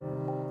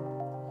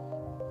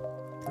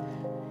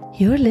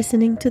You're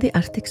listening to the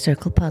Arctic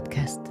Circle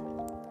podcast.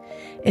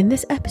 In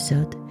this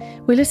episode,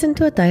 we listen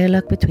to a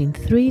dialogue between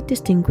three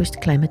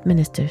distinguished climate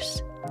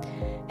ministers.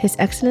 His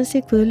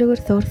Excellency Guðlaugur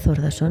Þór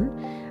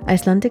Þórðarson,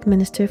 Icelandic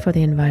Minister for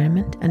the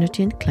Environment,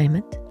 Energy and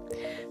Climate,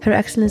 Her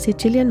Excellency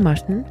Gillian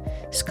Martin,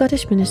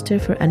 Scottish Minister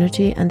for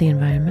Energy and the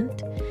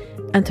Environment,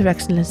 and Her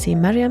Excellency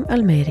Mariam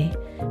Almheiri,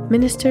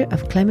 Minister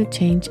of Climate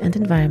Change and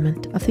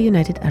Environment of the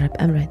United Arab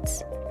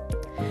Emirates.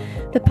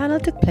 The panel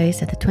took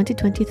place at the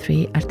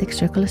 2023 Arctic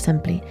Circle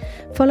Assembly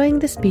following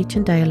the speech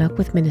and dialogue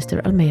with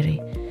Minister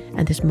Almeiri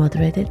and is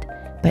moderated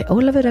by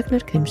Ólafur Ragnar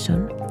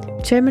Grímsson,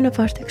 Chairman of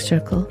Arctic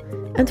Circle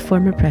and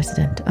former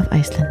President of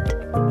Iceland.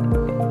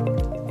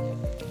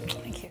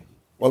 Thank you.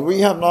 Well,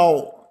 we have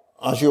now,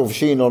 as you've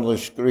seen on the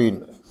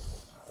screen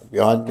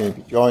behind me,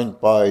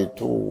 joined by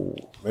two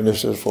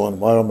Ministers for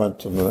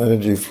Environment and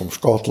Energy from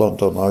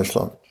Scotland and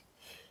Iceland.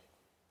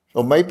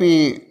 So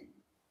maybe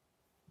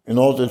in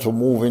order to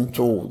move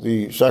into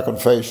the second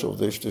phase of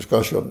this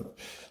discussion,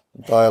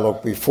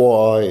 dialogue,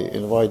 before I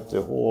invite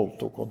the whole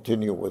to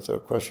continue with their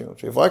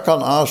questions, if I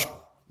can ask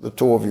the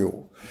two of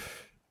you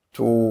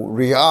to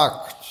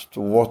react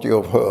to what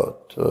you have heard,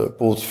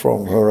 both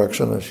from Her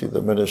Excellency,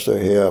 the Minister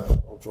here,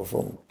 but also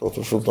from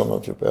Dr. Sultana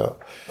Jubeir,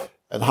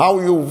 and how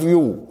you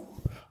view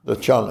the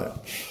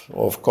challenge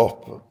of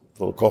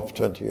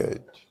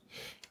COP28,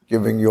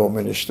 giving your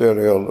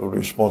ministerial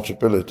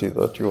responsibility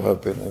that you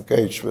have been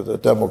engaged with a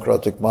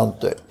democratic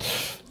mandate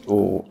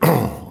to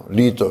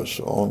lead us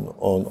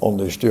on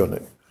this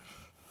journey.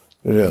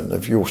 Gillian,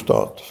 if you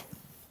start.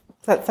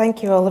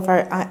 Thank you,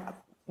 Oliver.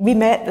 We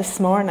met this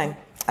morning,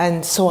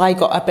 and so I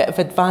got a bit of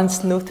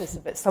advance notice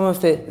about some of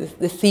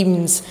the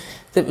themes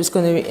that was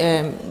going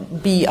to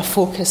be a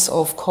focus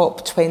of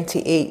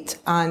COP28.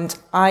 And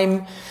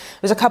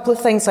there's a couple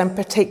of things I'm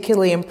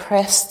particularly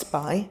impressed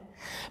by,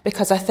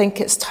 because I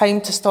think it's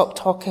time to stop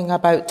talking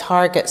about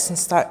targets and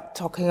start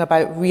talking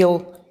about real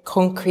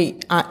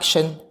concrete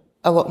action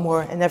a lot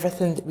more in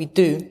everything that we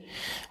do.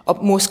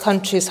 Most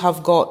countries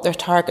have got their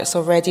targets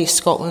already.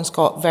 Scotland's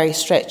got very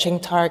stretching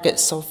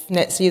targets of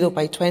net zero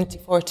by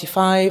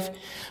 2045,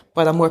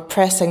 but a more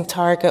pressing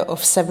target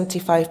of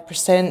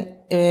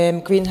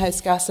 75%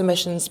 greenhouse gas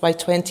emissions by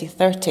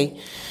 2030.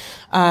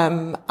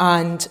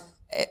 And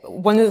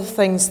one of the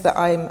things that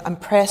I'm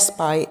impressed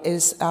by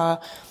is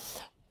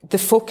the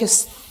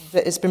focus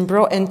that has been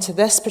brought into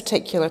this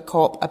particular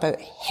COP about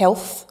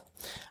health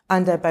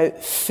and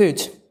about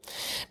food,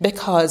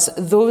 because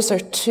those are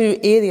two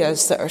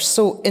areas that are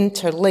so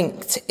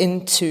interlinked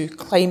into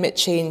climate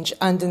change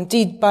and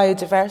indeed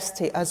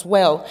biodiversity as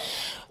well.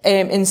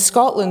 In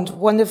Scotland,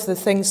 one of the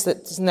things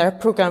that's in our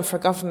programme for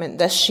government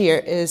this year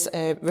is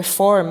a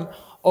reform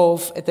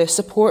of the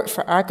support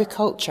for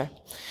agriculture.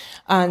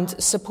 And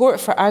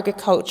support for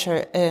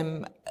agriculture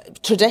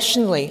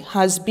traditionally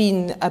has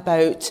been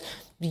about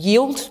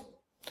yield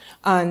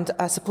and,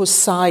 I suppose,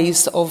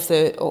 size of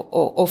the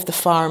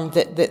farm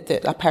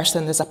that a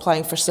person is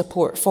applying for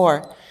support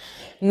for.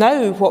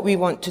 Now, what we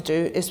want to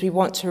do is we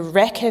want to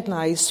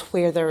recognise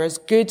where there is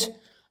good,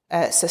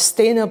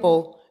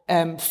 sustainable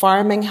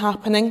farming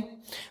happening,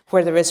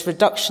 where there is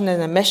reduction in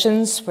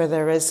emissions, where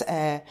there is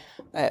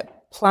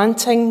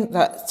planting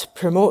that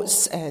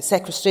promotes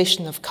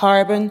sequestration of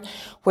carbon,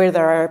 where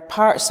there are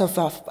parts of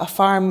a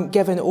farm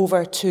given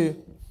over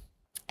to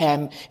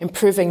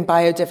improving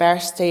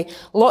biodiversity,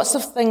 lots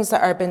of things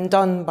that are being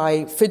done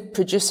by food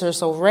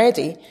producers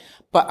already,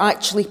 but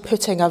actually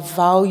putting a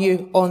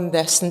value on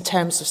this in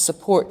terms of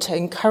support to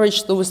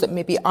encourage those that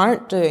maybe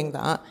aren't doing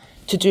that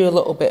to do a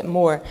little bit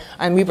more.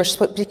 And we were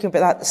speaking about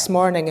that this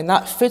morning, and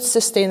that food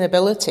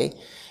sustainability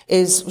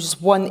is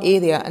just one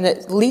area, and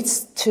it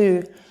leads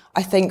to,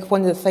 I think,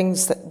 one of the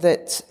things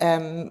that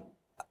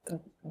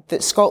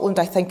Scotland,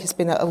 I think, has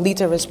been a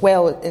leader as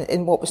well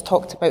in what was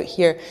talked about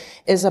here,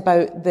 is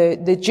about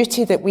the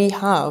duty that we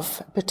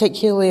have,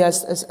 particularly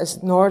as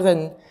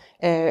northern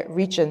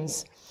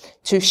regions,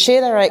 to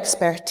share our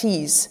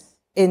expertise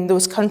in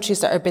those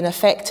countries that are being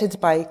affected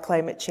by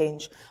climate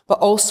change, but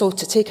also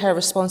to take our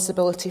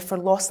responsibility for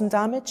loss and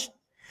damage.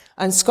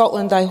 And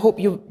Scotland, I hope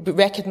you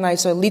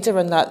recognise our leader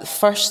in that.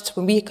 First,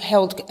 when we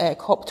held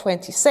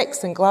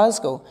COP26 in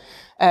Glasgow,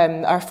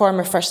 our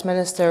former First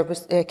Minister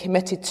was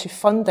committed to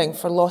funding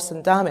for loss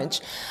and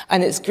damage,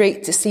 and it's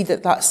great to see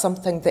that that's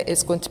something that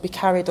is going to be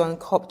carried on in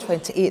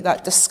COP28,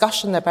 that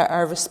discussion about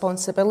our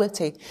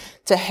responsibility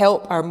to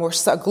help our more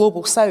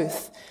global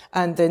south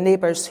and the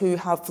neighbours who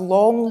have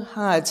long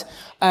had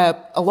a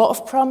lot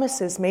of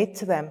promises made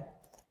to them.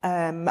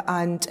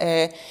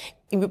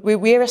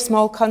 We're a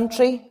small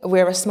country.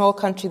 We're a small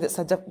country that's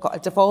got a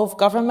devolved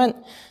government.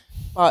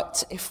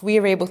 But if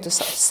we're able to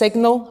sort of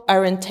signal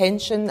our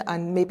intention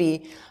and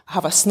maybe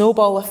have a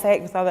snowball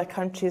effect with other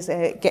countries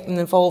getting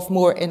involved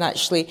more in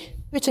actually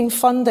putting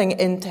funding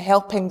into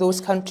helping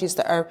those countries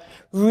that are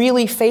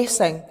really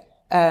facing,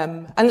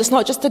 and it's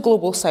not just the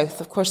global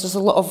south, of course, there's a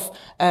lot of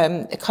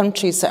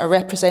countries that are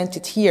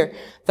represented here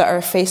that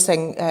are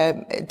facing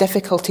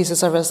difficulties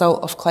as a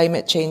result of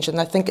climate change,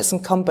 and I think it's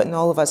incumbent on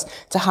all of us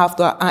to have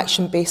that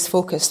action-based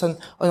focus on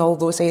all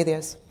those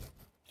areas.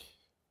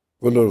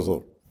 Guðlaugur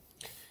Þór.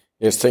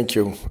 Yes, thank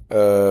you.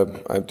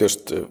 I'm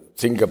just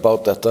thinking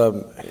about that.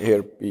 I'm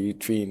here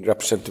between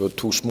representative of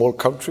two small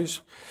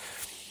countries.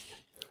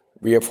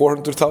 We have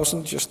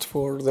 400,000, just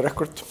for the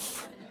record.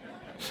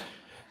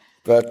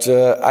 But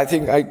I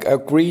think I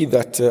agree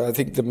that I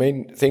think the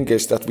main thing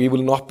is that we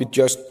will not be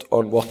judged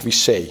on what we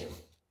say.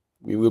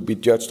 We will be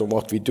judged on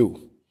what we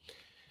do.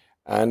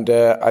 And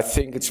I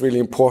think it's really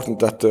important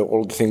that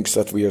all the things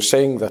that we are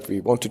saying, that we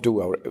want to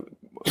do, our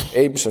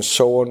aims and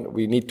so on,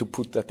 we need to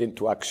put that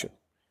into action.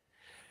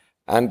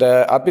 And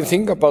I've been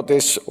thinking about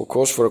this, of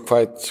course, for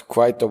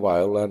quite a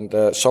while.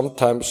 And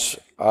sometimes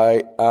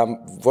I am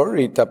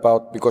worried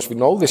about, because we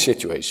know the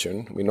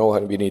situation, we know how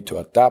we need to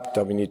adapt,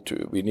 and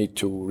we need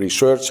to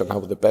research and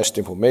have the best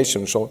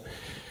information and so on.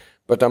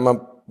 But I'm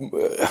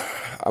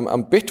a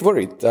bit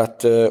worried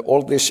that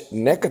all this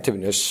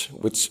negativeness,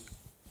 which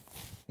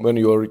when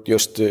you are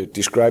just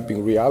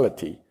describing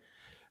reality,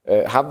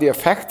 have the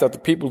effect that the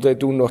people, they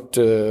do not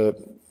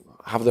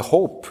have the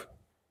hope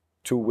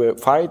to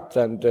fight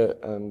and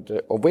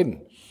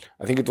win.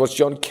 I think it was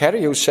John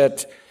Kerry who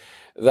said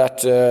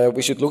that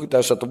we should look at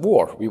us at the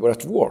war. We were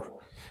at war.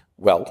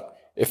 Well,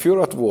 if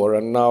you're at war,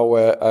 and now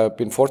I've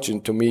been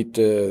fortunate to meet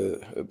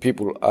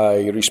people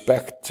I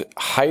respect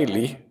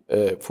highly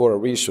for a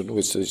reason,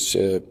 which is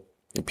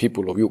the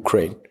people of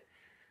Ukraine.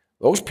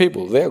 Those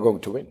people, they are going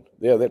to win.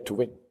 They are there to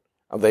win.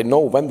 And they know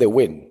when they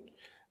win,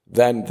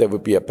 then there will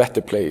be a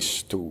better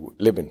place to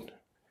live in.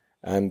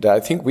 And I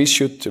think we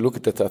should look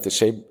at it at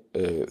the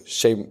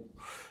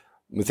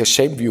with the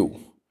same view.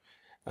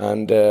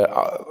 And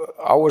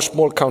our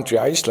small country,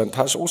 Iceland,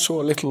 has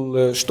also a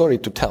little story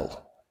to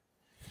tell.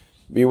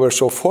 We were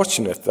so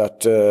fortunate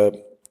that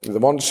the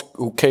ones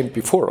who came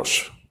before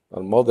us,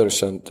 our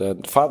mothers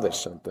and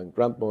fathers and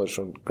grandmothers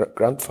and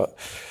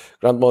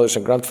grandmothers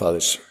and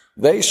grandfathers,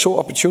 they saw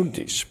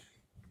opportunities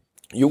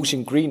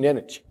using green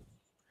energy.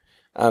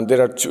 And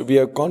we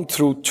have gone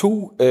through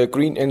two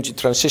green energy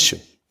transition.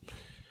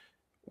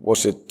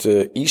 Was it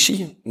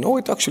easy? No,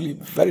 it's actually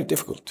very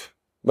difficult.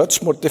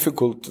 Much more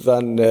difficult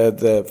than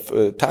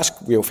the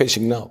task we are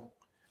facing now.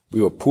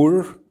 We were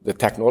poorer. The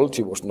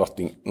technology was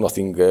nothing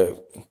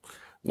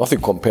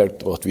compared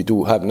to what we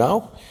do have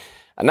now.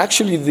 And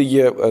actually,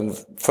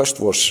 first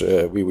was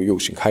we were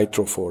using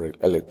hydro for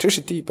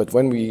electricity, but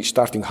when we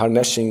started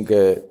harnessing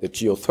the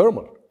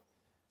geothermal,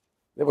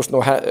 there was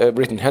no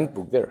written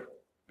handbook there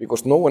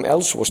because no one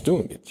else was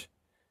doing it.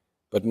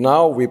 But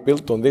now we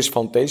built on this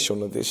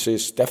foundation, and this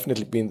has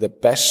definitely been the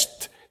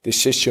best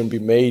decision we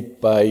made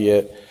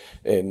by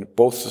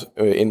both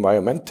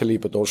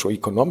environmentally but also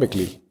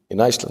economically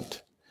in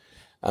Iceland.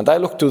 And I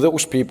look to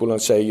those people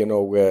and say,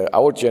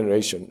 our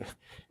generation,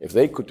 if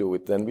they could do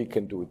it, then we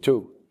can do it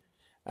too.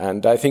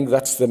 And I think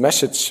that's the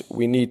message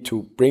we need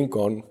to bring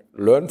on,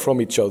 learn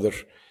from each other,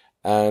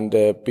 and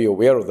be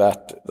aware of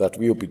that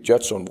we will be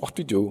judged on what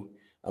we do,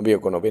 and we are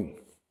going to win.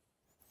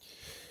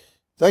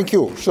 Thank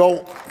you.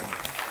 So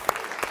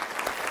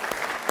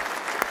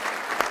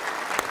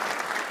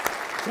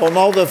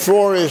now the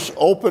floor is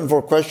open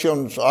for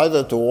questions,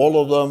 either to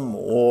all of them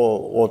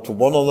or to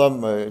one of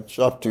them. It's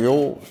up to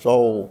you.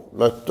 So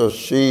let us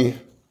see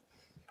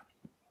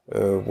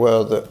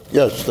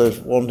yes, there's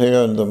one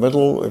here in the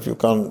middle. If you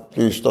can,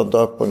 please stand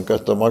up and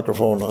get the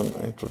microphone and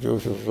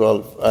introduce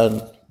yourself.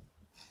 And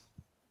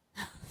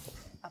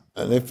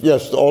if,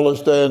 yes, all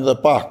stay in the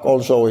back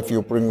also if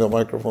you bring the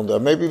microphone there.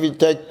 Maybe we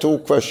take two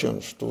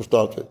questions to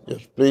start with.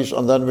 Yes, please,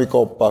 and then we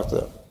go back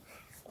there.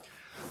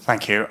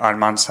 Thank you. I'm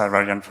Mansar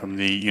Rajan from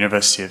the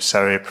University of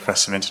Surrey,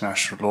 Professor of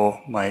International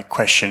Law. My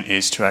question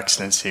is to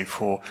Excellency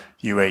for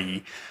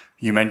UAE.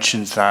 You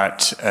mentioned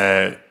that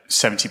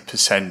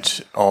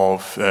 70%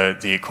 of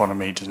the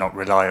economy does not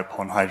rely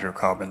upon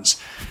hydrocarbons.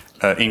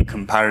 In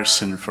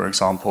comparison, for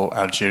example,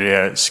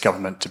 Algeria's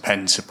government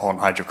depends upon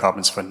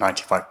hydrocarbons for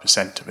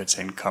 95% of its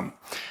income.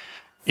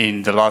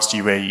 In the last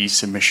UAE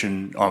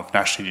submission of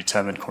nationally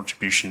determined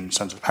contributions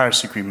under the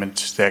Paris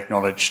Agreement, they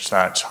acknowledged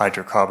that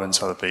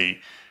hydrocarbons are the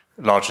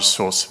largest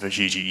source of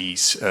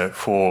GDEs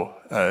for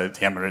the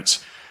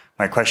Emirates.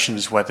 My question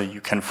is whether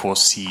you can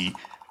foresee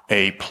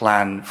a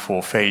plan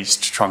for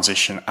phased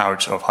transition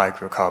out of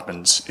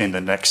hydrocarbons in the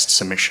next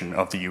submission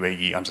of the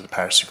UAE under the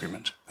Paris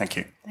Agreement. Thank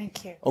you.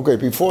 Thank you. Okay,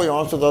 before you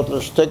answer that,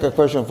 let's take a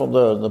question from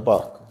the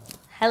back.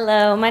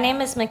 Hello, my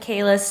name is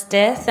Michaela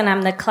Stith, and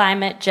I'm the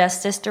Climate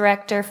Justice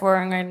Director for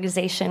an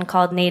organization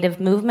called Native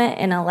Movement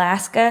in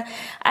Alaska.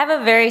 I have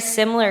a very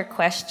similar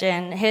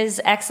question. His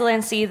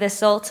Excellency the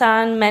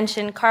Sultan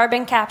mentioned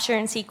carbon capture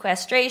and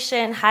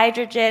sequestration,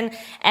 hydrogen,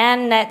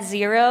 and net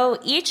zero,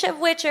 each of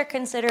which are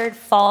considered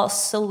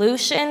false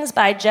solutions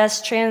by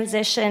just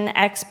transition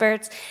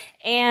experts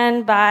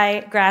and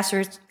by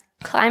grassroots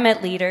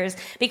climate leaders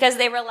because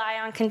they rely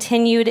on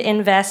continued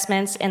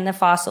investments in the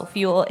fossil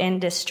fuel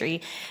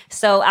industry.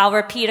 So I'll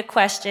repeat a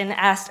question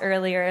asked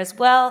earlier as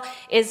well.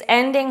 Is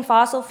ending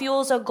fossil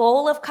fuels a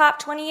goal of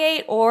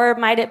COP28, or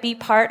might it be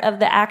part of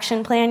the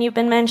action plan you've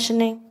been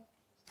mentioning?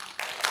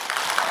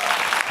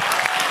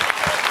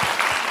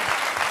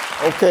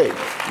 Okay,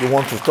 you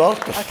want to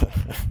start? Okay.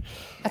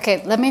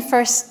 Okay, let me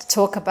first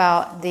talk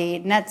about the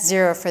net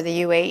zero for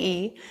the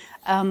UAE.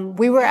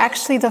 We were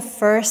actually the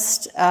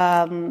first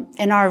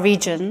in our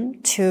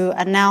region to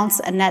announce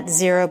a net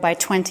zero by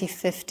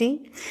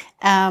 2050.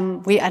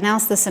 We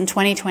announced this in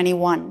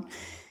 2021.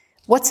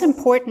 What's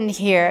important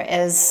here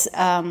is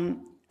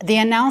the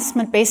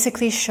announcement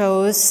basically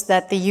shows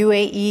that the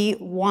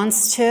UAE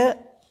wants to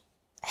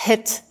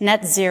hit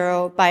net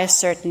zero by a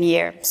certain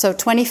year. So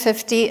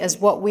 2050 is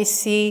what we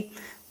see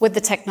with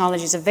the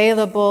technologies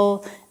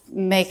available,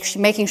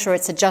 making sure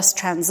it's a just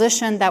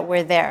transition, that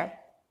we're there.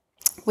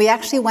 We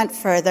actually went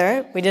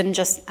further. We didn't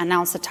just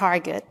announce a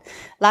target.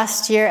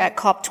 Last year at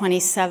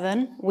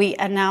COP27, we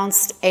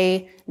announced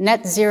a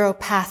net zero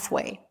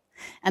pathway.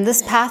 And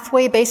this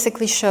pathway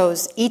basically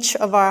shows each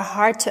of our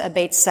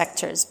hard-to-abate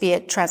sectors, be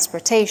it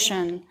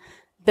transportation,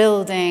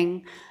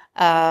 building,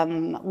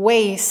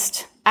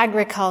 waste,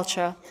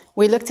 agriculture.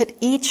 We looked at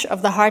each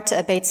of the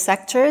hard-to-abate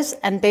sectors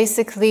and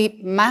basically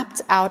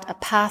mapped out a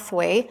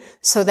pathway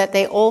so that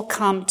they all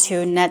come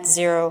to net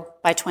zero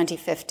by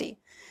 2050.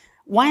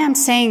 Why I'm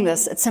saying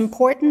this, it's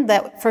important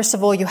that, first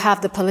of all, you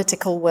have the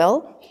political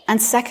will,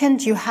 and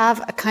second, you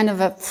have a kind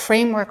of a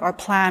framework or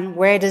plan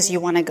where it is you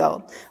want to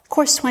go. Of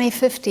course,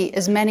 2050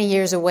 is many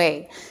years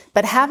away,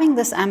 but having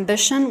this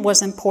ambition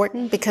was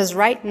important because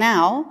right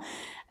now,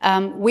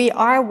 we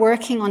are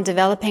working on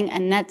developing a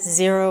net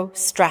zero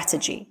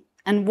strategy.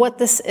 And what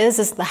this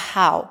is the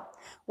how.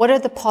 What are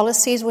the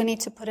policies we need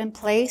to put in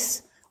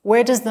place?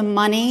 Where does the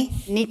money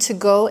need to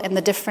go in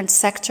the different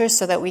sectors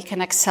so that we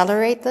can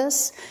accelerate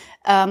this?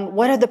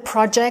 What are the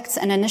projects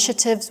and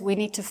initiatives we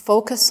need to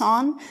focus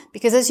on?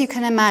 Because as you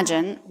can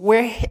imagine,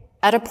 we're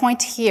at a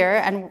point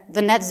here and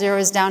the net zero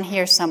is down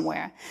here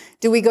somewhere.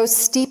 Do we go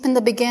steep in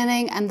the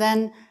beginning and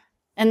then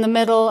in the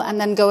middle and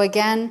then go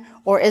again?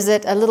 Or is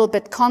it a little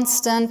bit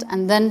constant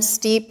and then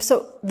steep?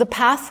 So the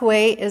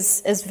pathway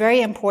is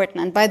very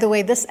important. And by the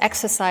way, this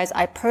exercise,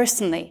 I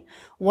personally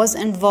was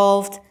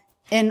involved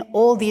in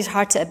all these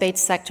hard-to-abate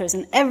sectors.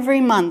 And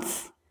every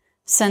month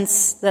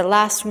since the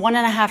last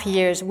 1.5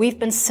 years, we've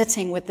been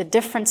sitting with the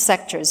different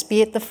sectors,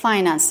 be it the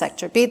finance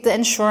sector, be it the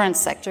insurance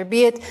sector,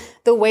 be it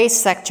the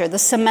waste sector, the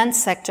cement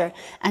sector,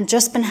 and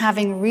just been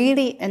having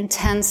really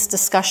intense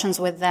discussions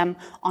with them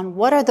on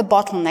what are the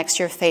bottlenecks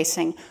you're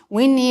facing.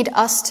 We need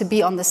us to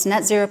be on this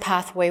net zero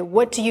pathway.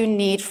 What do you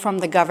need from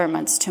the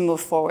governments to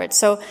move forward?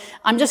 So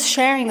I'm just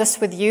sharing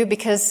this with you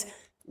because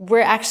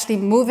we're actually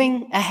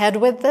moving ahead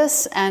with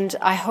this, and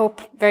I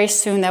hope very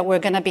soon that we're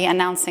going to be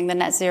announcing the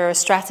net zero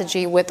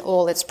strategy with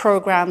all its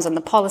programs and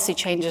the policy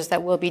changes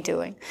that we'll be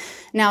doing.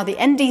 Now, the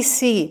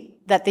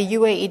NDC that the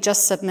UAE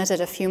just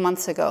submitted a few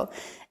months ago,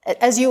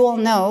 as you all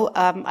know,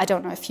 I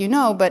don't know if you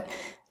know, but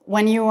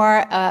when you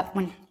are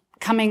when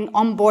coming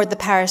on board the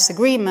Paris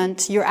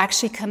Agreement, you're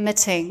actually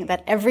committing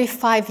that every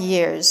 5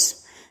 years,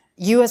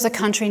 you as a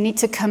country need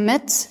to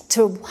commit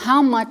to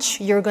how much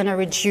you're going to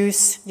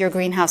reduce your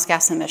greenhouse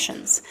gas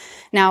emissions.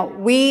 Now,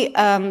 we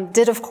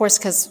did, of course,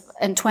 because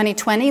in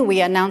 2020,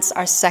 we announced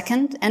our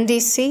second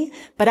NDC,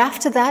 but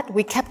after that,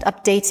 we kept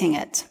updating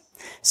it.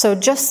 So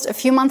just a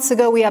few months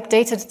ago, we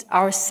updated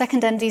our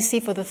second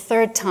NDC for the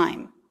third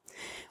time.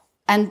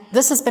 And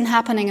this has been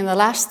happening in the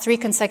last 3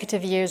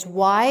 consecutive years.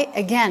 Why?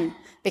 Again,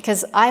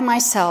 because I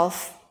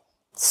myself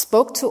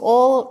spoke to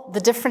all the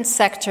different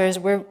sectors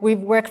where we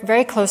work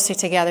very closely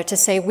together to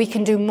say we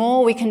can do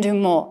more, we can do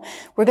more.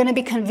 We're going to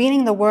be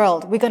convening the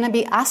world. We're going to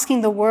be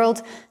asking the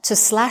world to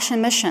slash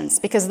emissions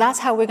because that's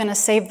how we're going to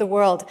save the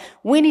world.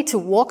 We need to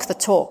walk the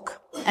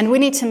talk, and we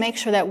need to make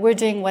sure that we're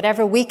doing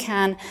whatever we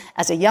can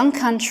as a young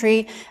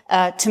country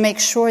to make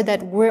sure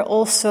that we're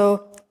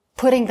also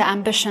putting the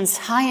ambitions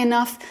high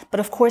enough, but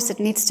of course it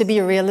needs to be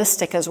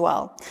realistic as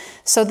well.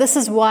 So this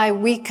is why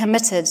we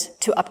committed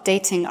to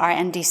updating our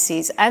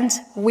NDCs, and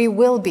we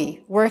will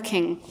be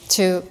working,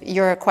 to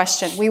your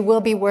question, we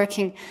will be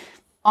working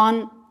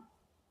on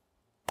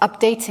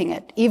updating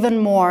it even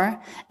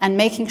more and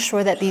making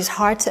sure that these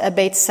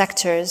hard-to-abate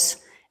sectors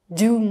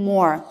do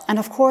more. And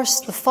of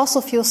course, the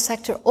fossil fuel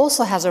sector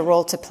also has a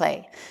role to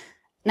play.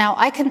 Now,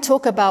 I can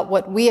talk about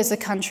what we as a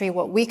country,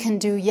 what we can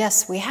do.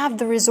 Yes, we have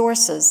the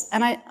resources.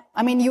 And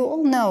I mean, you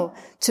all know,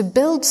 to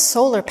build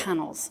solar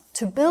panels,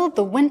 to build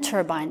the wind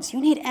turbines, you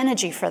need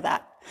energy for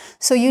that.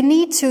 So you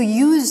need to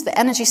use the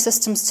energy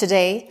systems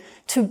today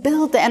to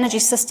build the energy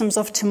systems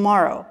of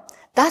tomorrow.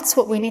 That's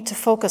what we need to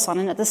focus on.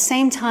 And at the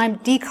same time,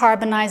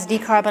 decarbonize,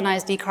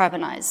 decarbonize,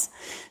 decarbonize.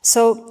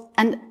 So,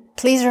 and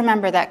please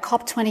remember that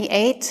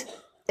COP28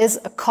 is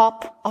a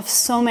COP of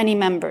so many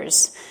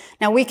members.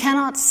 Now, we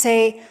cannot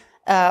say,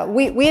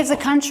 we as a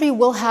country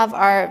will have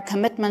our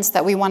commitments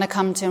that we want to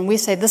come to, and we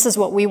say this is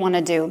what we want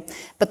to do.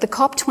 But the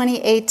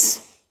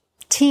COP28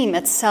 team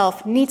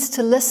itself needs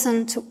to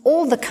listen to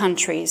all the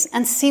countries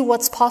and see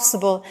what's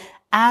possible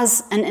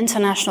as an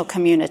international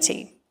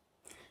community.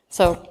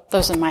 So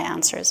those are my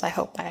answers. I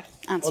hope I have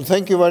answered. Well,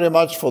 thank you very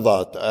much for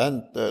that.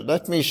 And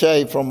let me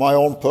say from my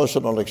own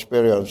personal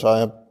experience, I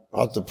have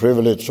had the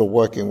privilege of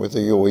working with the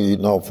UAE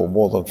now for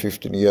more than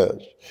 15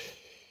 years.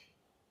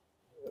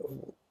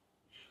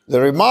 The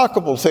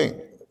remarkable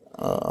thing,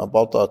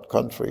 about that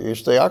country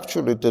is they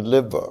actually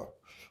deliver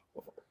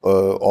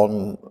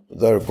on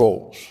their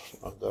goals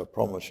and their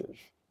promises.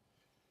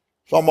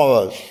 Some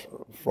of us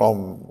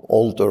from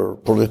older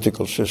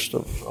political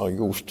systems are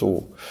used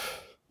to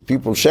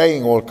people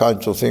saying all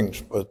kinds of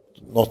things, but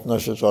not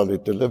necessarily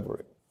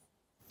delivering.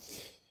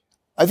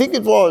 I think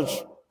it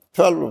was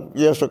 12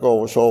 years ago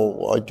or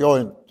so, I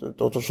joined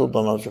Dr.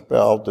 Sultan Al-Jaber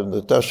out in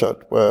the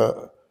desert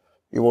where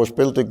he was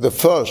building the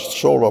first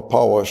solar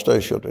power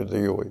station in the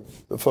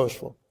UAE, the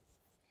first one.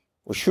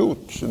 It was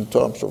huge in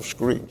terms of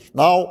screens.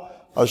 Now,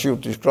 as you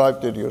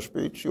described in your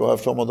speech, you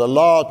have some of the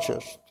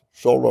largest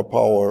solar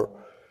power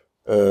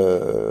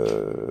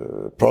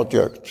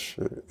projects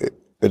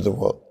in the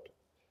world.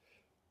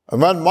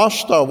 And when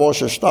Masdar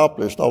was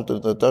established out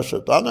in the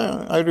desert, and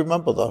I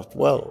remember that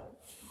well,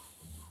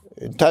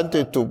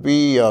 intended to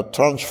be a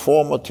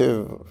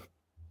transformative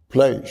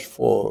place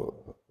for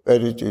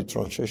energy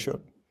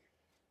transition,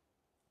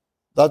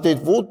 that it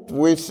would,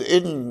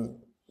 within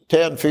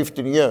 10,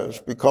 15 years,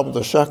 become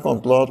the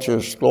second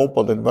largest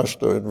global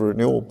investor in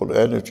renewable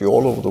energy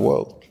all over the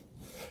world,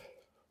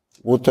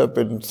 would have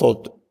been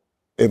thought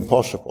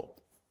impossible.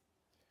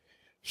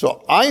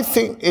 So I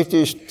think it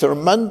is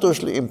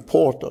tremendously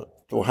important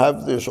to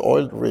have this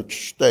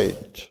oil-rich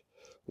state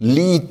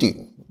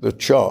leading the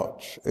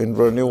charge in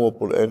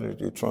renewable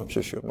energy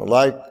transition.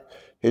 Like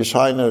His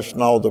Highness,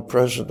 now the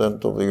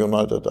President of the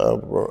United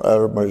Arab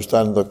Emirates,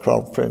 then the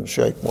Crown Prince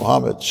Sheikh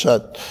Mohammed,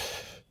 said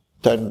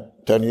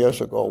 10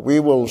 years ago, we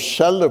will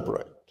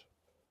celebrate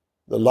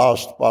the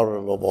last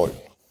barrel of oil.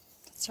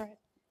 That's right.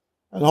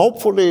 And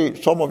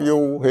hopefully some of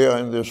you here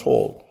in this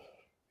hall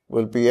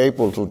will be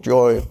able to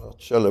join that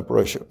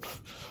celebration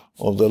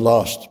of the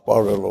last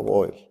barrel of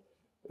oil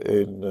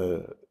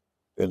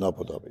in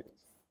Abu Dhabi.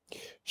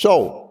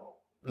 So,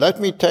 let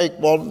me take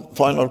one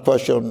final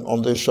question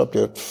on this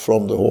subject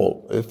from the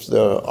hall, if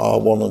there are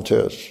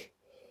volunteers.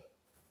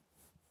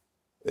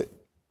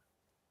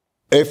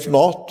 If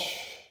not...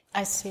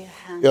 I see a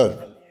hand. Yeah.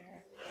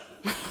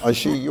 I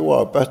see you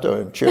are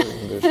better in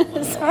cheering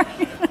this. Sorry.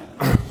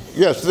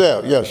 Yes,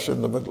 there. Yes,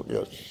 in the middle.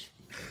 Yes.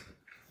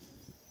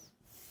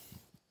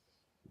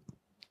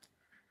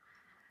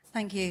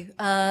 Thank you.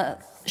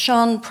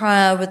 Sean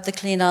Pryor with the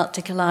Clean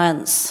Arctic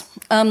Alliance.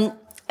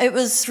 It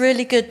was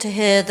really good to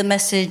hear the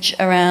message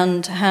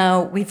around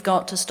how we've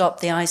got to stop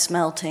the ice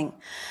melting.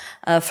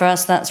 For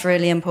us, that's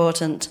really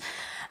important.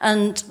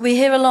 And we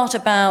hear a lot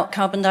about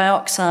carbon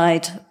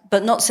dioxide,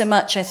 but not so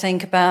much, I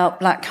think, about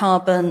black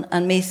carbon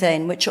and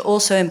methane, which are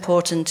also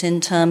important in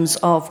terms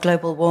of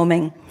global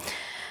warming.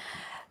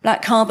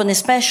 Black carbon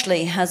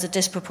especially has a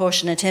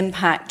disproportionate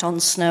impact on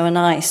snow and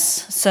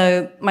ice.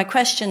 So my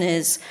question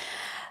is,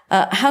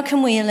 how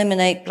can we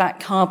eliminate black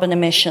carbon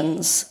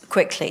emissions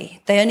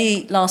quickly? They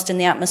only last in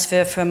the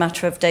atmosphere for a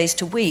matter of days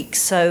to weeks,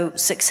 so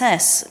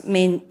success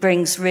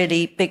brings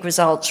really big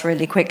results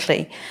really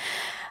quickly.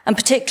 And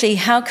particularly,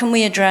 how can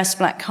we address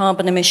black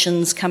carbon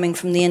emissions coming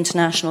from the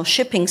international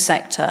shipping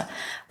sector,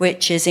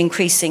 which is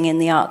increasing in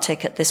the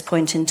Arctic at this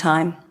point in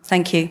time?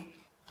 Thank you.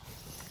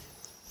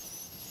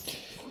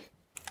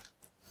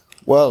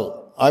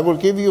 Well, I will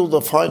give you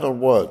the final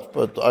word,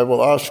 but I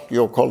will ask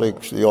your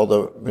colleagues, the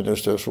other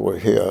ministers who are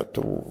here,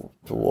 to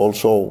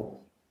also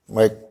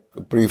make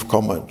brief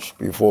comments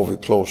before we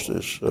close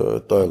this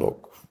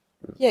dialogue.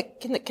 Yeah,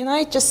 can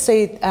I just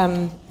say,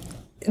 and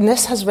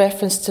this has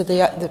reference to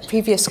the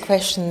previous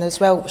question as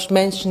well, which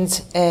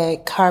mentions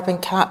carbon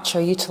capture,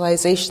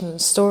 utilisation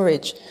and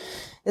storage,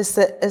 is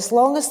that as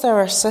long as there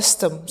are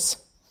systems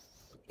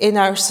in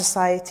our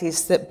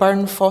societies that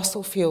burn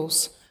fossil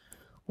fuels,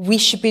 we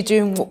should be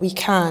doing what we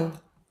can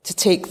to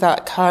take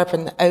that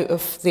carbon out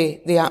of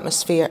the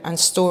atmosphere and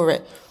store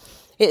it.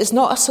 It is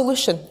not a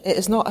solution. It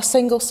is not a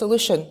single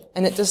solution.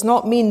 And it does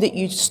not mean that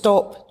you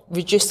stop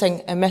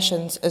reducing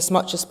emissions as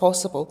much as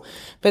possible.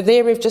 But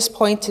there we've just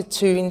pointed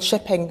to, in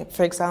shipping,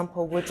 for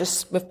example,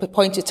 we've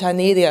pointed to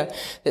an area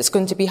that's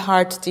going to be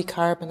hard to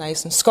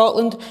decarbonise. In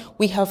Scotland,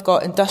 we have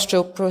got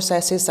industrial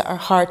processes that are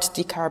hard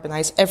to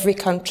decarbonise. Every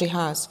country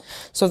has.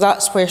 So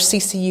that's where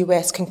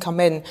CCUS can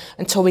come in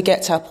until we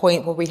get to a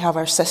point where we have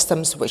our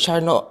systems which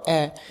are not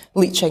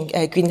leaching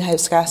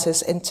greenhouse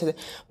gases into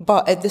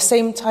But at the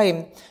same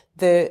time,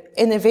 the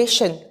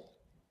innovation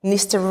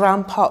needs to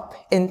ramp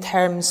up in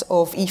terms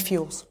of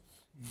e-fuels,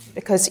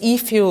 because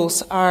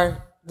e-fuels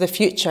are the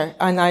future.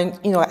 And I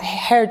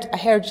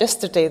heard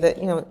yesterday that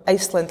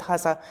Iceland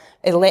has an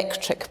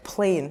electric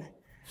plane,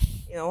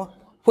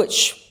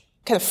 which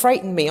kind of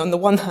frightened me on the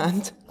one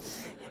hand.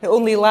 I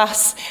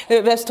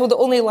was told it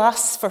only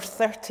lasts for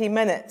 30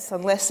 minutes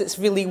unless it's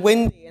really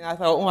windy, and I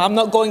thought, I'm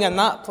not going on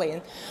that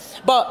plane.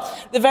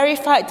 But the very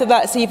fact that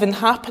that's even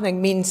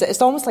happening means that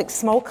it's almost like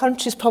small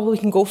countries probably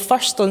can go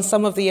first on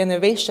some of the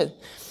innovation.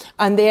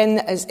 And then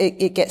as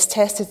it gets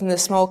tested in the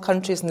small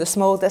countries and the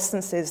small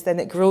distances, then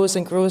it grows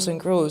and grows and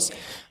grows.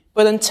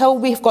 But until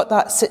we've got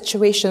that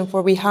situation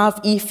where we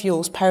have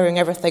e-fuels powering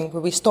everything,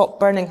 where we stop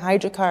burning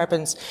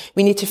hydrocarbons,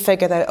 we need to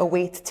figure out a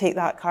way to take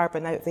that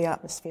carbon out of the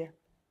atmosphere.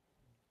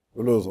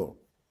 Guðlaugur.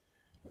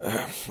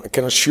 I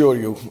can assure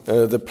you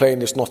the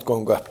plane is not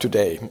going up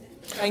today.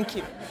 Thank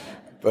you.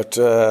 But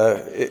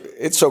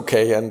it's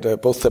okay, and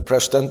both the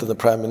President and the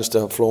Prime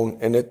Minister have flown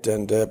in it.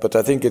 But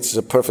I think it's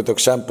a perfect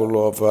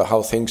example of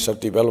how things are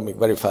developing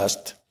very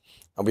fast.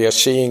 And we are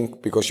seeing,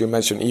 because you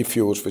mentioned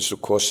e-fuels, which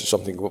of course is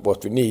something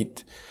what we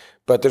need,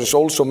 but there is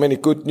also many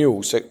good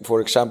news.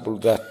 For example,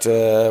 that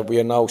we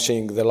are now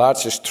seeing the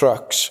largest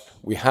trucks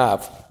we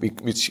have,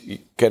 which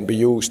can be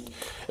used,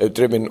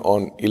 driven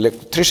on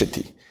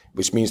electricity,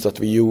 which means that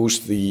we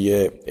use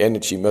the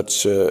energy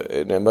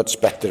in a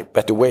much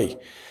better way.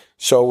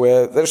 So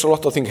there's a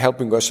lot of things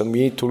helping us, and we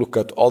need to look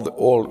at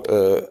all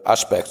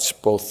aspects,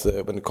 both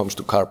when it comes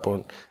to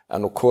carbon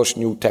and, of course,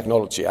 new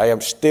technology. I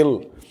am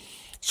still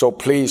so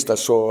pleased. I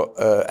saw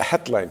a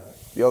headline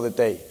the other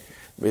day,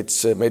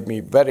 which made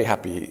me very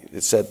happy.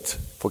 It said,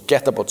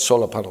 "Forget about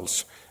solar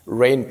panels.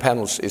 Rain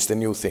panels is the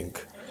new thing."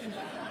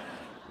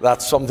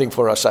 That's something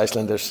for us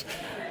Icelanders.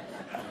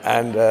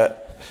 And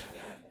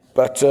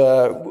but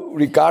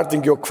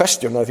regarding your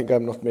question, I think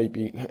I'm not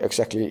maybe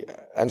exactly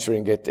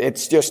answering it.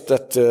 It's just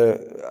that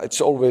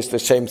it's always the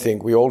same thing.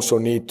 We also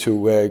need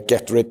to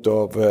get rid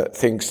of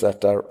things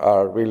that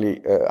are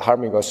really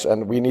harming us,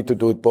 and we need to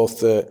do it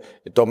both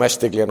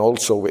domestically and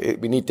also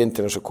we need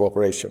international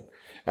cooperation.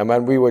 And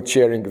when we were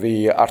chairing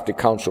the Arctic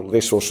Council,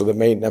 this was the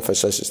main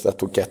emphasis, is that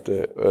to get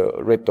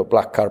rid of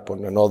black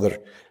carbon and other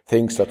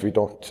things that we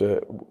don't.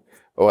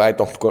 I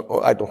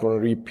don't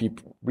want to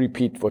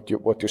repeat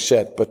what you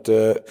said, but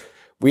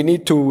we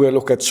need to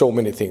look at so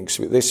many things.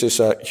 This is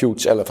a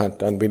huge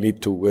elephant, and we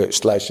need to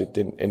slice it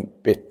in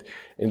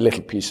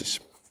little pieces.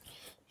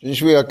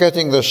 Since we are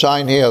getting the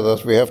sign here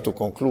that we have to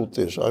conclude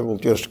this, I will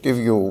just give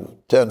you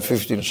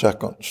 10-15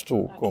 seconds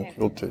to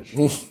conclude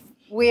this.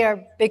 We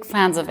are big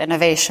fans of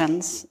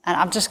innovations, and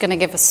I'm just going to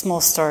give a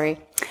small story.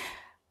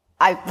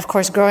 Of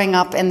course, growing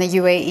up in the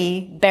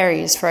UAE,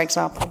 berries, for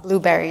example,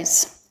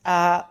 blueberries,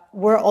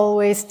 were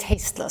always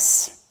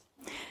tasteless.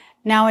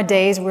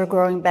 Nowadays, we're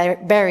growing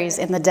berries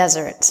in the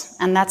desert,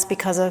 and that's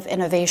because of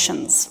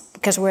innovations,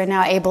 because we're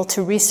now able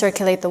to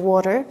recirculate the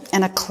water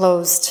in a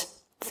closed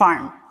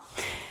farm.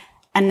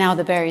 And now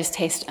the berries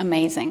taste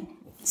amazing.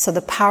 So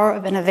the power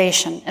of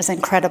innovation is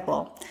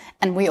incredible.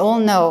 And we all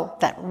know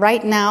that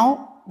right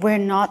now,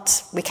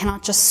 we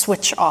cannot just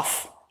switch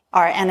off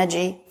our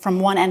energy from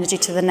one energy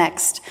to the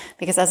next.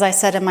 Because as I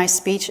said in my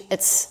speech,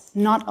 it's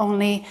not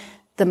only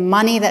the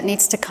money that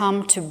needs to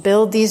come to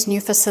build these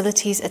new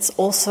facilities, it's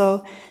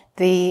also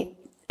the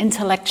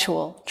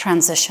intellectual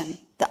transition,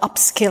 the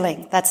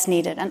upskilling that's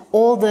needed. And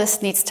all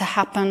this needs to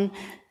happen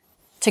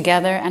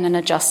together and in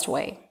a just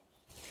way.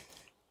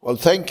 Well,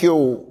 thank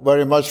you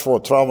very much for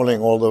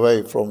traveling all the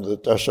way from the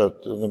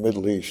desert in the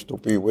Middle East to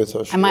be with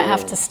us. I might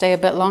have to stay a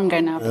bit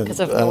longer now because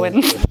of the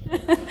wind.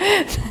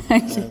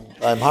 Thank you.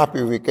 I'm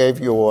happy we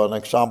gave you an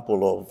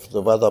example of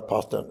the weather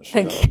patterns.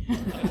 Thank you.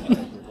 In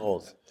the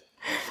north.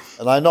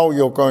 And I know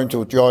you're going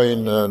to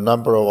join a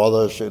number of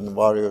others in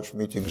various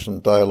meetings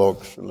and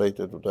dialogues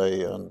later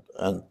today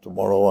and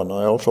tomorrow. And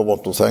I also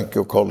want to thank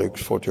your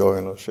colleagues for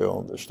joining us here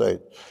on the stage.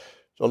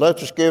 So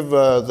let's give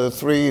the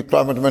three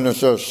climate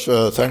ministers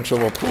thanks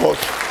of applause.